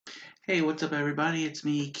Hey, what's up everybody? It's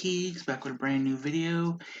me, Keeks, back with a brand new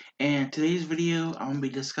video. And today's video, I'm going to be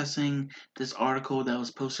discussing this article that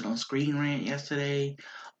was posted on Screen Rant yesterday.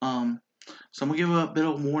 Um, so I'm going to give a bit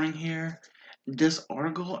of warning here. This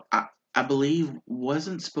article, I believe,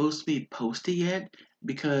 wasn't supposed to be posted yet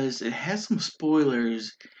because it has some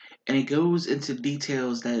spoilers and it goes into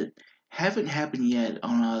details that haven't happened yet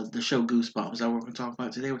on the show Goosebumps that we're going to talk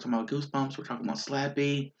about today. We're talking about Goosebumps, we're talking about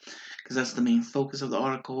Slappy, because that's the main focus of the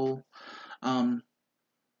article. Um,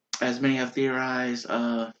 as many have theorized,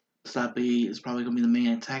 Slappy is probably going to be the main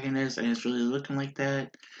antagonist, and it's really looking like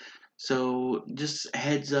that. So, just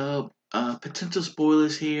heads up, potential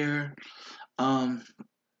spoilers here. Um,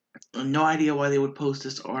 no idea why they would post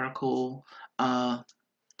this article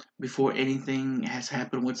before anything has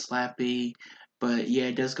happened with Slappy, but yeah,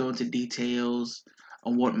 it does go into details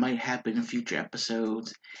on what might happen in future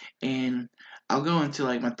episodes, and I'll go into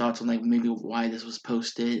like my thoughts on like maybe why this was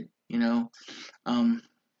posted. Um,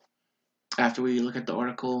 after we look at the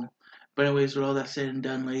article. But anyways, with all that said and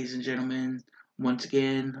done, ladies and gentlemen, once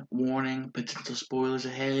again, warning, potential spoilers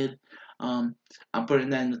ahead. I'm putting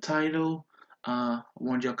that in the title.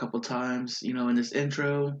 Warned you a couple times, in this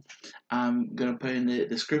intro. I'm gonna put in the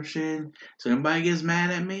description. So anybody gets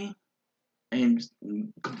mad at me and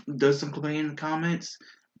does some complaining in the comments,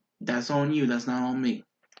 that's on you. That's not on me.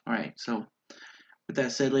 All right. So with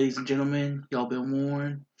that said, ladies and gentlemen, y'all been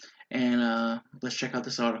warned, and let's check out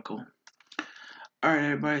this article. Alright,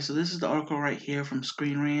 everybody, so this is the article right here from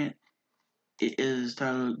Screen Rant. It is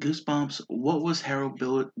titled Goosebumps. What was Harold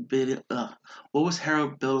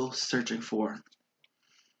Bill searching for?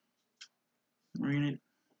 Read it.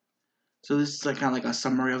 So this is like kind of like a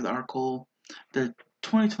summary of the article. The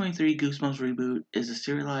 2023 Goosebumps reboot is a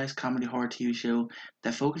serialized comedy horror TV show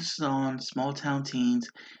that focuses on small town teens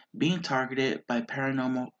being targeted by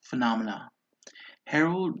paranormal phenomena.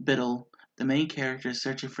 Harold Biddle, the main character, is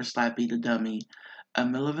searching for Slappy the Dummy, a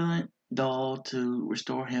malevolent doll to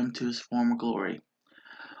restore him to his former glory.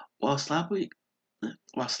 While Slappy,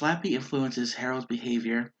 while Slappy influences Harold's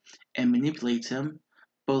behavior and manipulates him,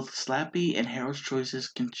 both Slappy and Harold's choices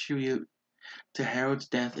contribute to Harold's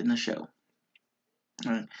death in the show.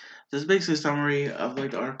 Alright. This is basically a summary of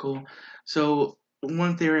like the article. So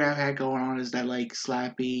one theory I've had going on is that like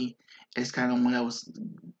Slappy is kind of one that was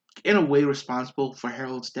in a way responsible for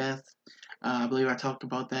Harold's death. I believe I talked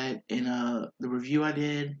about that in the review I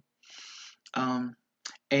did. Um,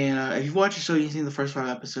 and if you've watched the show, you've seen the first 5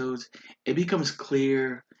 episodes. It becomes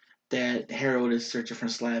clear that Harold is searching for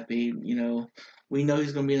Slappy. We know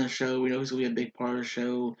he's gonna be in the show. We know he's gonna be a big part of the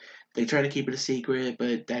show. They try to keep it a secret,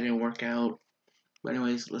 but that didn't work out. But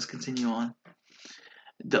anyways, let's continue on.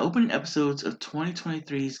 The opening episodes of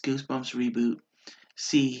 2023's Goosebumps reboot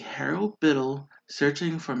see Harold Biddle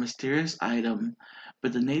searching for a mysterious item,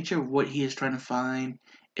 but the nature of what he is trying to find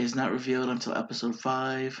is not revealed until episode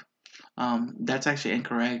 5. That's actually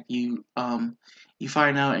incorrect. You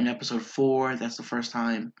find out in episode 4. That's the first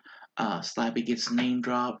time Slappy gets name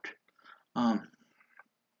dropped um,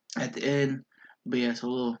 at the end. But yeah, it's a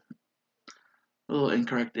little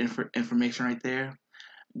incorrect information right there.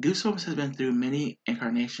 Goosebumps has been through many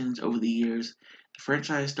incarnations over the years. The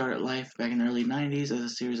franchise started life back in the early 90s as a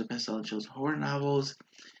series of best-selling children's horror novels.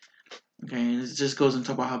 Okay, and it just goes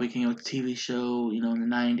into about how it became a TV show, in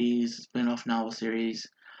the 90s, spin-off novel series,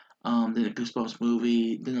 then the Goosebumps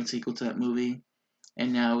movie, then the sequel to that movie,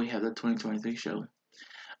 and now we have the 2023 show.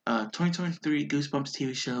 2023 Goosebumps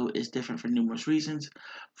TV show is different for numerous reasons.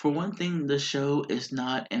 For one thing, the show is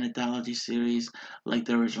not an anthology series like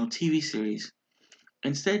the original TV series.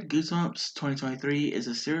 Instead, Goosebumps 2023 is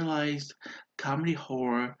a serialized comedy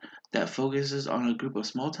horror that focuses on a group of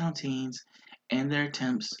small town teens and their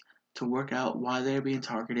attempts to work out why they're being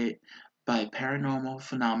targeted by paranormal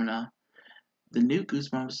phenomena. The new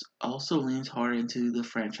Goosebumps also leans harder into the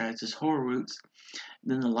franchise's horror roots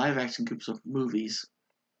than the live action groups of movies.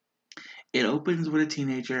 It opens with a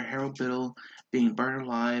teenager, Harold Biddle, being burned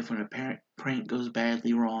alive when a prank goes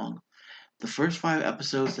badly wrong. The first 5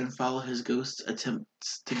 episodes then follow his ghost's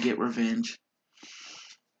attempts to get revenge.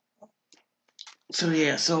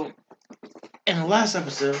 So in the last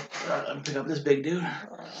episode, let me pick up this big dude.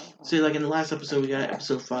 So like in the last episode, we got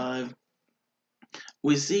episode 5.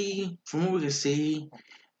 We see, from what we can see,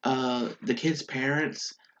 the kid's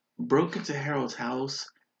parents broke into Harold's house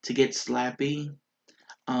to get Slappy,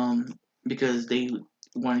 um, because they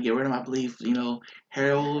want to get rid of him. I believe,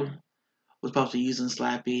 Harold was probably using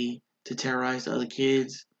Slappy to terrorize the other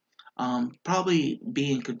kids. Probably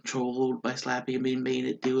being controlled by Slappy and being made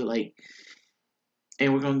to do it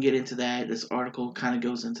and we're gonna get into that. This article kind of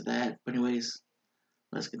goes into that. But anyways,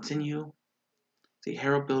 let's continue. See,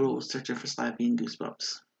 Harold Biddle was searching for Slappy and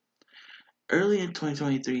Goosebumps. Early in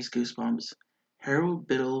 2023's Goosebumps, Harold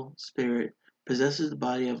Biddle's spirit possesses the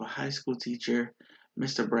body of a high school teacher,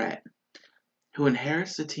 Mr. Bratt, who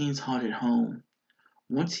inherits the teen's haunted home.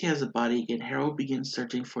 Once he has the body again, Harold begins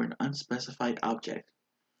searching for an unspecified object.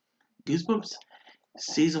 Goosebumps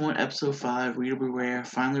Season 1, Episode 5, Readable Rare,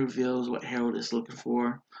 finally reveals what Harold is looking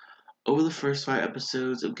for. Over the first 5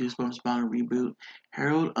 episodes of Goosebumps Bound Reboot,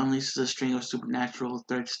 Harold unleashes a string of supernatural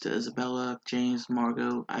threats to Isabella, James,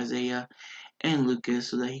 Margot, Isaiah, and Lucas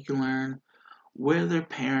so that he can learn where their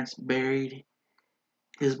parents buried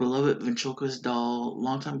his beloved ventriloquist doll.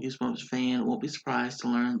 Longtime Goosebumps fan won't be surprised to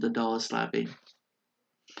learn the doll is Slappy.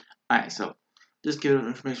 Alright, so just give it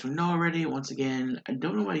information we know already. Once again, I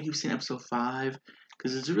don't know why you've seen episode 5,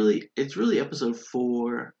 because it's really episode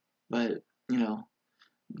 4, but you know,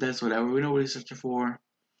 that's whatever. We know what he's searching for.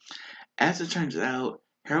 As it turns out,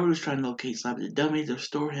 Harold is trying to locate Slappy the Dummy to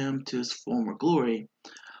restore him to his former glory.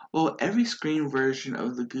 While every screen version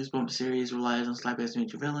of the Goosebumps series relies on Slappy as a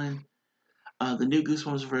major villain, the new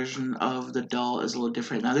Goosebumps version of the doll is a little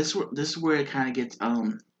different. Now this is where it kind of gets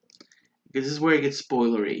this is where it gets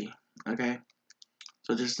spoilery. Okay,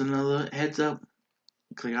 so just another heads up.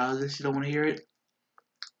 Click out of this. You don't want to hear it.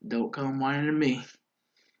 Don't come whining to me.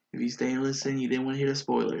 If you stay and listen, you didn't want to hear the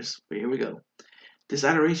spoilers. But here we go. This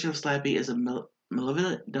adoration of Slappy is a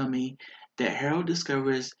malevolent dummy that Harold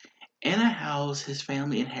discovers in a house his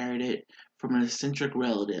family inherited from an eccentric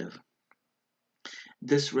relative.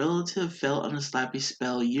 This relative fell under Slappy's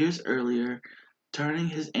spell years earlier, turning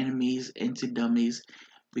his enemies into dummies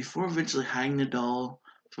before eventually hiding the doll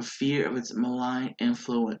for fear of its malign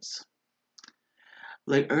influence.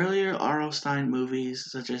 Like earlier R.L. Stine movies,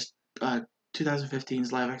 such as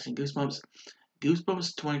 2015's live-action Goosebumps,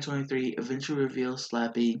 Goosebumps 2023 eventually reveals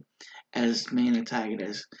Slappy as main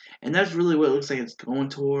antagonist, and that's really what it looks like it's going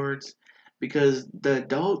towards, because the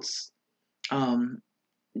adults,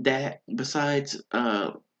 that besides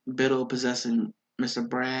Biddle possessing Mr.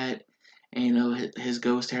 Brad, and his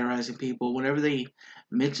ghost terrorizing people, whenever they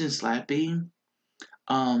mention Slappy,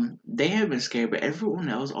 they have been scared, but everyone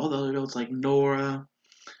else, all the other adults like Nora,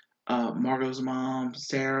 Margot's mom,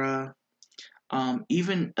 Sarah,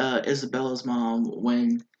 even Isabella's mom,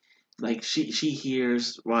 when like she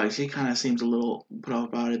hears, well, she kind of seems a little put off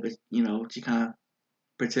about it, but she kind of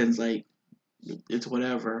pretends like it's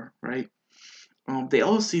whatever, right? They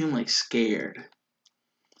all seem like scared.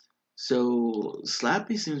 So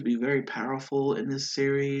Slappy seems to be very powerful in this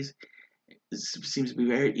series. It seems to be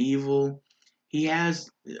very evil. He has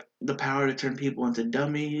the power to turn people into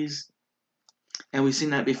dummies, and we've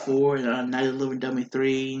seen that before in Night of the Living Dummy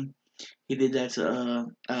 3. He did that to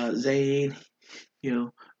Zane,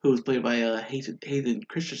 who was played by Hayden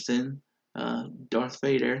Christensen, Darth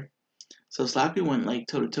Vader. So Slappy went like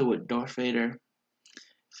toe to toe with Darth Vader.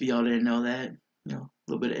 If y'all didn't know that, a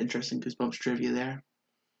little bit of interesting Goosebumps trivia there.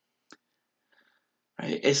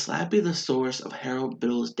 Right? Is Slappy the source of Harold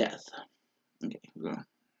Biddle's death? Okay, we're going.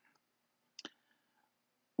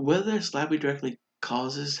 Whether Slappy directly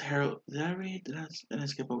causes Harold, did I read? Did I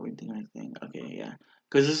skip over anything? Okay, yeah,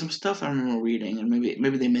 because there's some stuff I remember reading, and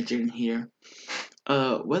maybe they mentioned it here.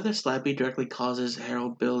 Whether Slappy directly causes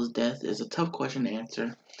Harold Bill's death is a tough question to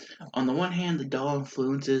answer. On the one hand, the doll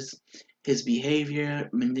influences his behavior,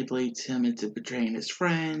 manipulates him into betraying his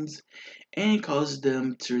friends, and causes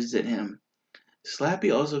them to resent him.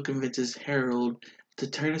 Slappy also convinces Harold to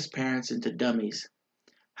turn his parents into dummies.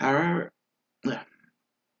 However,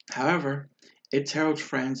 However, it's Harold's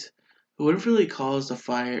friends who would really cause the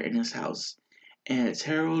fire in his house, and it's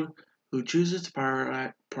Harold who chooses to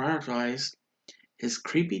prioritize his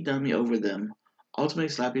creepy dummy over them.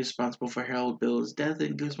 Ultimately, Slappy is responsible for Harold Bill's death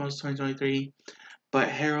in Goosebumps 2023, but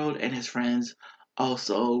Harold and his friends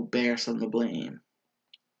also bear some of the blame.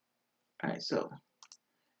 Alright, so,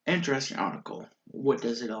 interesting article. What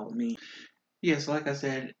does it all mean? Yes, like I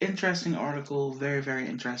said, interesting article, very, very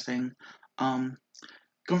interesting.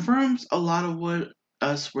 Confirms a lot of what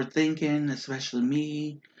us were thinking, especially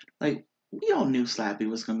me. Like, we all knew Slappy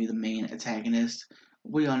was going to be the main antagonist.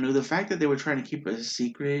 We all knew the fact that they were trying to keep it a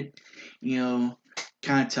secret,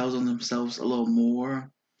 kind of tells on themselves a little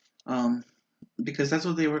more. Because that's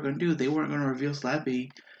what they were going to do. They weren't going to reveal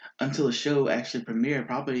Slappy until the show actually premiered.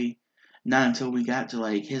 Probably not until we got to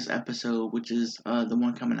like his episode, which is the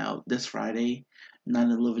one coming out this Friday, Night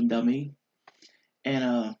of the Living Dummy.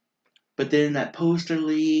 And but then that poster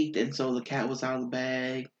leaked, and so the cat was out of the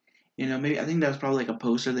bag. Maybe I think that was probably like a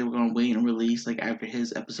poster they were gonna wait and release like after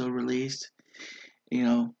his episode released.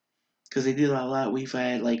 Because they did a lot. We've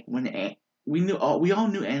had like when we all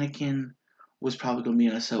knew Anakin was probably gonna be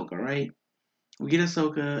in Ahsoka, right? we get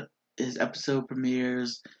Ahsoka. His episode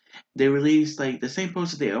premieres. They released like the same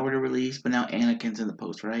poster they already released, but now Anakin's in the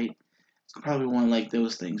post, right? It's probably one of like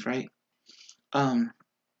those things, right? Um,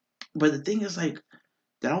 but the thing is like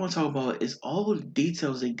that I want to talk about is all the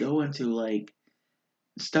details they go into, like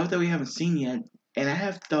stuff that we haven't seen yet. And I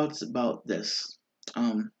have thoughts about this.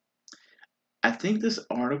 Um, I think this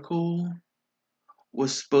article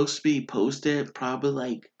was supposed to be posted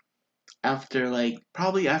probably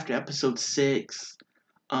after episode 6,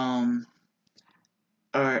 um,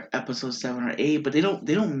 or episode 7 or 8, but they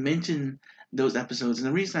don't mention those episodes. And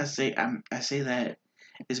the reason I say that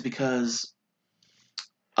is because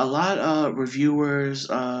a lot of reviewers,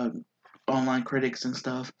 online critics and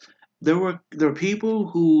stuff, there were people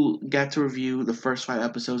who got to review the first 5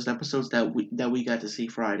 episodes, the episodes that we got to see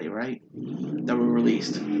Friday, right? That were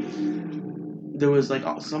released. There was like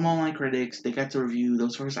some online critics, they got to review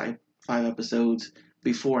those first 5 episodes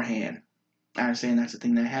beforehand. I understand that's the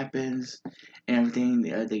thing that happens and everything. They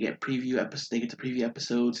get they get to preview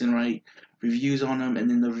episodes and write reviews on them, and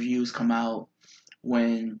then the reviews come out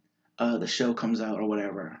when the show comes out or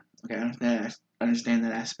whatever. Okay, I understand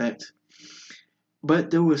that aspect.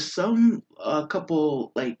 But there was a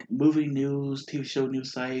couple like movie news, TV show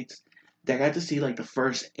news sites that got to see like the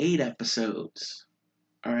first 8 episodes.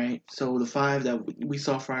 All right, so the 5 that we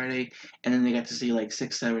saw Friday, and then they got to see like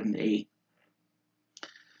 6, 7, and 8.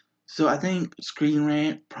 So I think Screen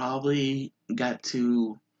Rant probably got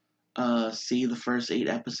to see the first 8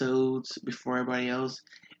 episodes before everybody else,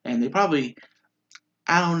 and they probably,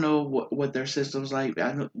 I don't know what their system's like.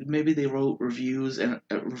 I know maybe they wrote reviews and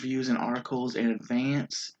articles in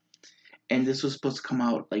advance, and this was supposed to come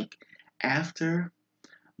out like after,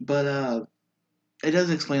 but it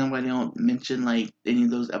doesn't explain why they don't mention like any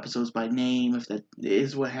of those episodes by name if that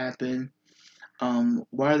is what happened.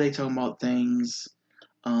 Why are they talking about things?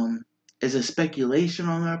 Um, is it speculation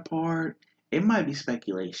on their part? It might be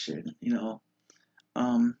speculation.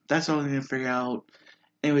 That's all I'm gonna figure out.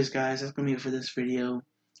 Anyways, guys, that's gonna be it for this video.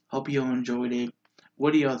 Hope you all enjoyed it.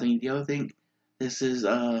 What do y'all think? Do y'all think this is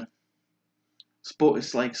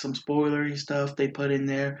it's like some spoilery stuff they put in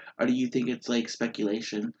there, or do you think it's like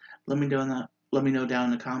speculation? Let me know down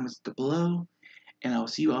in the comments below, and I'll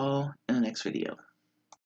see you all in the next video.